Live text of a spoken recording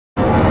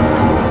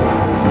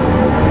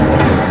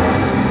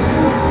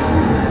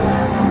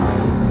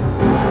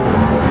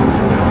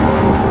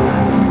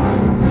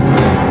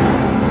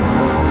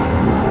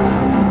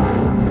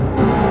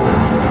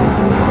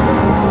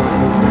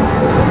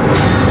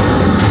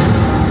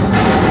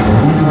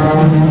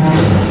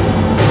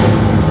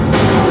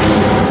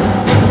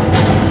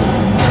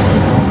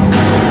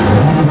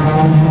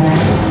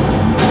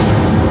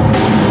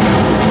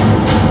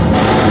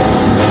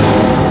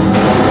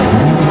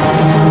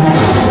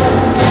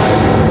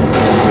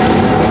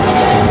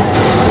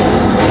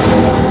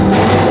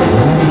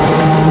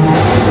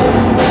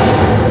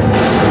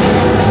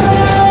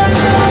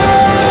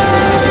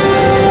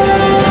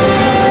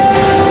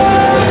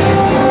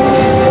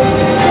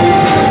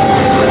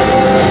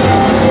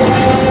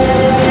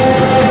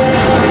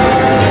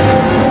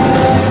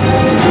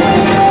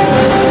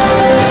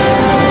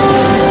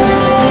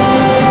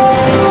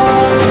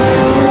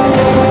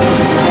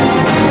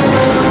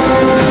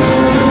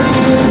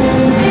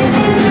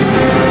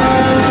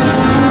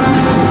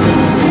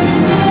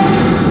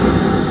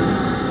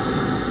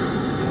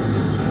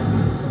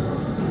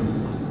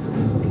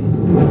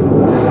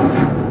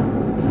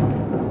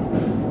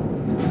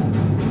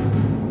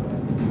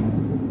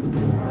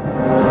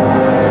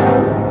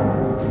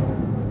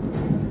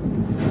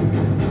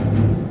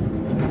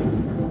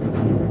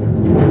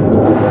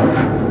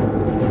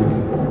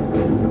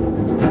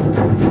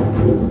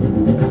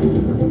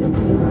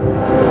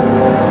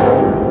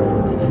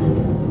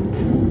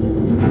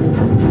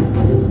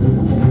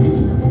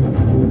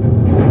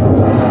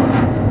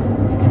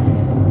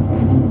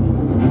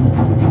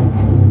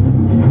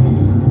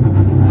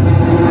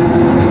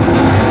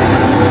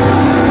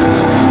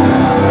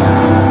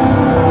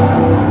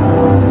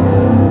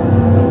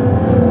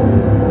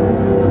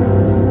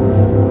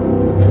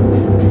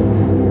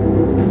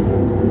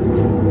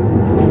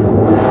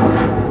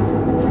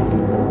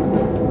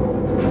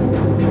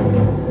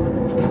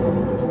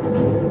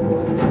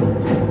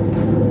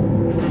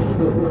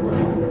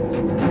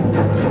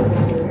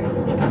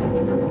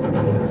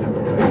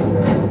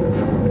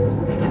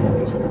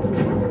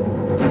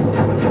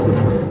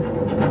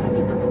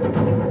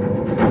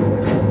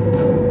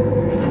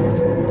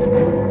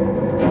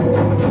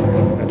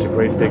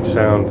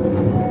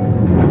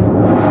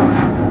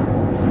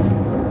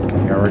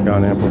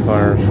Aragon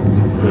amplifiers,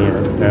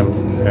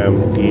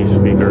 EMME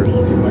speakers.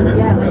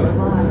 Yeah, like a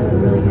lot. That was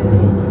really good.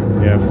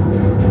 Yeah.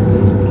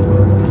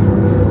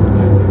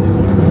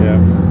 Yeah.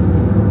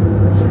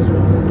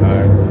 All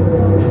right.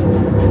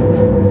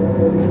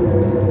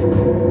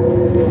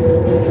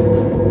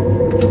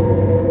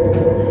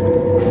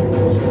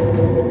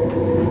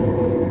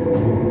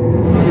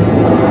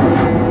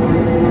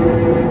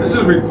 This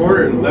is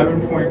recorded at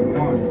 11.1.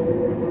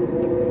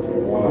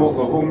 Wow.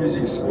 The whole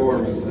music score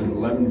was at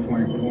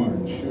 11.1.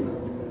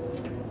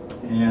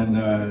 And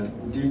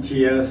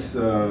DTS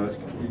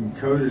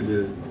encoded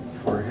it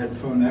for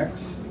Headphone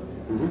X.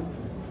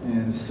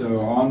 And so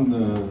on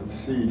the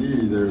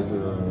CD, there's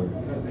a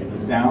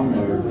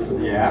download for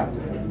the app.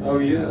 Oh,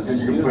 yes. And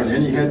you can put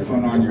any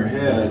headphone on your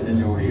head and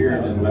you'll hear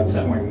it in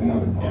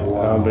 11.1.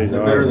 Wow. The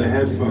better the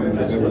headphones,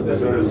 the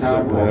better the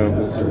sound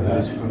quality.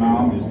 It's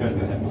phenomenal.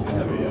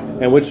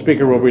 And which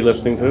speaker were we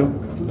listening to?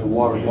 The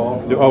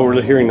Waterfall. Oh,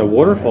 we're hearing the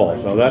Waterfall,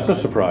 so that's a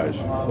surprise.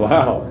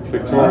 Wow.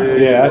 Victoria.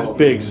 Yeah, that's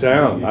big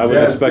sound. I was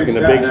expecting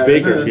the big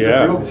speakers. It's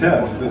a real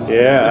test.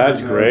 Yeah,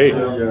 that's great.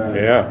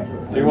 Yeah.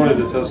 He wanted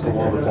to test the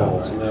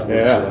Waterfall, so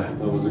that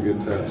was a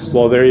good test.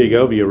 Well, there you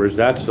go, viewers.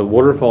 That's the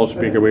Waterfall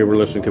speaker we were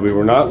listening to. We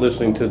were not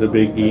listening to the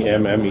big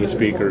EMME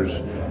speakers.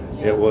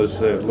 It was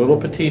the little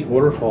petite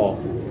Waterfall.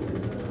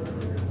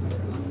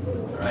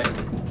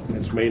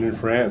 It's made in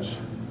France.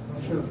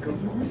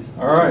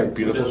 All right.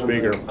 Beautiful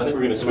speaker. I think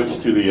we're going to switch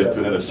to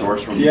the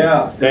source from.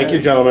 Yeah. Thank you,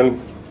 gentlemen.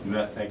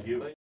 Thank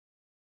you.